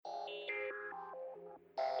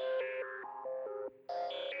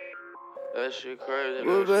That shit crazy.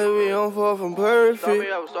 But baby, I'm far from perfect.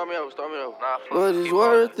 Start me over. Nah, but it's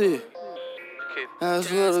worth it. I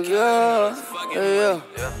swear to God. Yeah.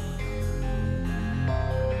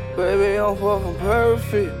 Baby, I'm far from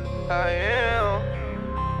perfect. I am.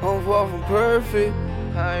 I'm far from perfect.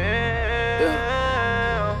 I am.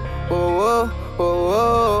 Yeah.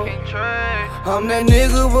 Whoa. Can't trade. I'm that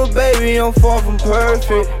nigga, but baby, I'm far from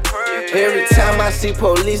perfect. Every time I see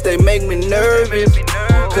police, they make me nervous.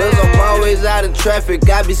 Cause I'm always out in traffic,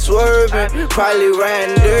 I be swerving. Probably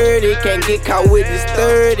riding dirty, can't get caught with this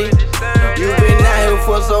 30. You been out here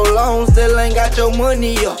for so long, still ain't got your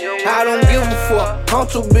money up. I don't give a fuck, I'm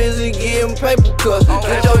too busy getting paper cuts.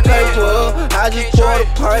 Get your paper up, I just poured a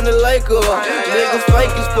pint of Laker up. Niggas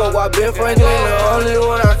fake as fuck, I been Franklin, the only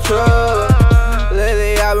one I trust.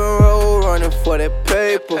 Lately I been road running for that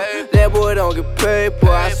paper. That boy don't get paper,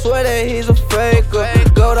 I swear that he's a faker.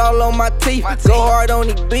 Gold all on my teeth, go hard on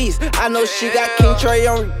these beats. I know she got King Trey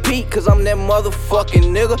on repeat, cause I'm that motherfucking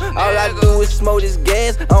nigga. All I do is smoke this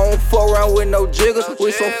gas, I don't fuck around with no jiggers.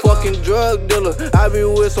 We some fucking drug dealer, I be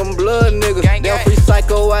with some blood niggas. Damn free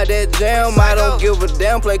psycho out that jam, I don't give a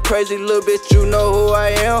damn. Play crazy little bitch, you know who I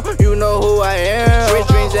am, you know who I am. Rich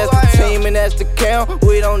dreams, that's the team and that's the count,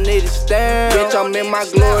 we don't need to stand. Bitch, I'm in my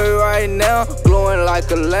glory right now, glowing like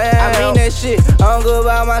a lamb. I mean that shit, I'm good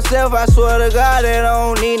by myself, I swear to God that I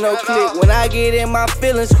don't need no click. When I get in my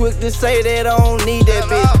feelings, quick to say that I don't need that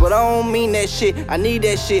bitch, but I don't mean that shit, I need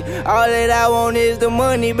that shit. All that I want is the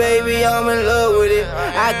money, baby, I'm in love with it.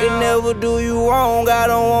 I can never do you wrong, I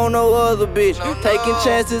don't want no other bitch. Taking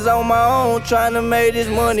chances on my own, trying to make this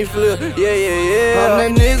money flip. Yeah.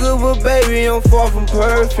 I'm that nigga, but baby, I'm far from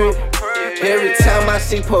perfect. Every time I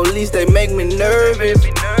see police, they make me nervous.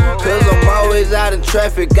 Cause I'm always out in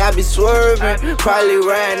traffic, I be swerving. Probably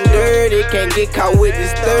riding dirty, can't get caught with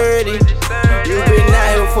this 30. You been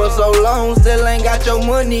out here for so long, still ain't got your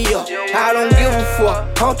money up. I don't give a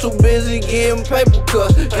fuck, I'm too busy getting paper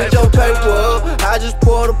cuts. Get your paper up, I just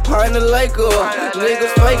poured a pint of Laker up.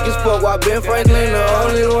 Niggas fake as fuck, I been Franklin, the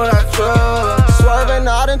only one I trust. Swerving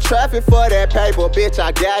out in traffic for that paper, bitch,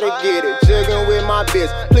 I gotta get it. Jigging with my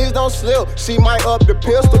bitch, please don't slip, she might up the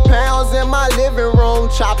pistol. Pounds in my living room,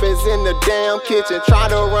 choppers in the damn kitchen.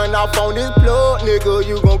 Tryna run off on this plug, nigga,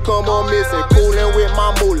 you gon' come on missing. Coolin' with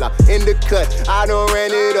my moolah in the cut, I done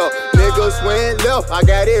ran it up. Niggas went left, I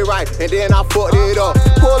got it right, and then I fucked it up.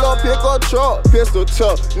 Pull up, pick up truck, pistol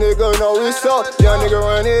tuck, nigga know it's up. Young nigga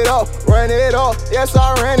run it up, yes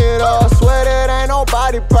I ran it up. Swear that ain't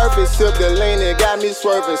nobody perfect, sip the lean, it got me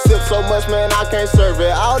swerving. Sip so much, man, I can't serve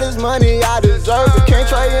it. All this money, I deserve it. Can't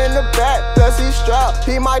trade in the back, plus he strapped,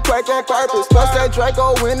 he might crack on purpose. Plus that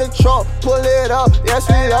Draco in the trunk, pull it up, yes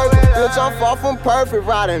we lurking. Bitch, I'm far from perfect,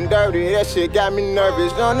 riding dirty, that shit got me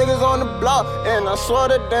nervous. Young niggas on the block, and I swear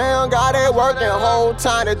to damn, got it working. Whole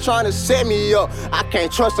time they tryna set me up, I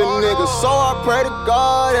can't trust a nigga, so I pray to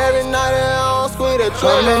God every night that I don't squeeze that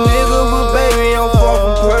trigger. I'm that nigga, but baby, I'm far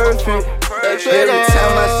from perfect. Every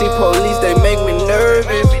time I see police, they make me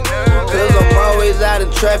nervous. Cause I'm always out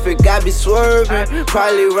in traffic, I be swerving.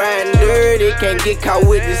 Probably riding dirty, can't get caught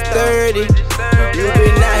with this 30. You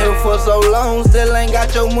been out here for so long, still ain't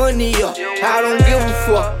got your money up. I don't give a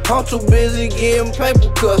fuck, I'm too busy getting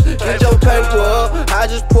paper cuts. Get your paper up, I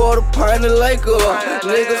just poured a pint of Laker up.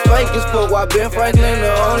 Niggas fake as fuck, I been Franklin,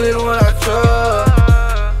 the only one I trust.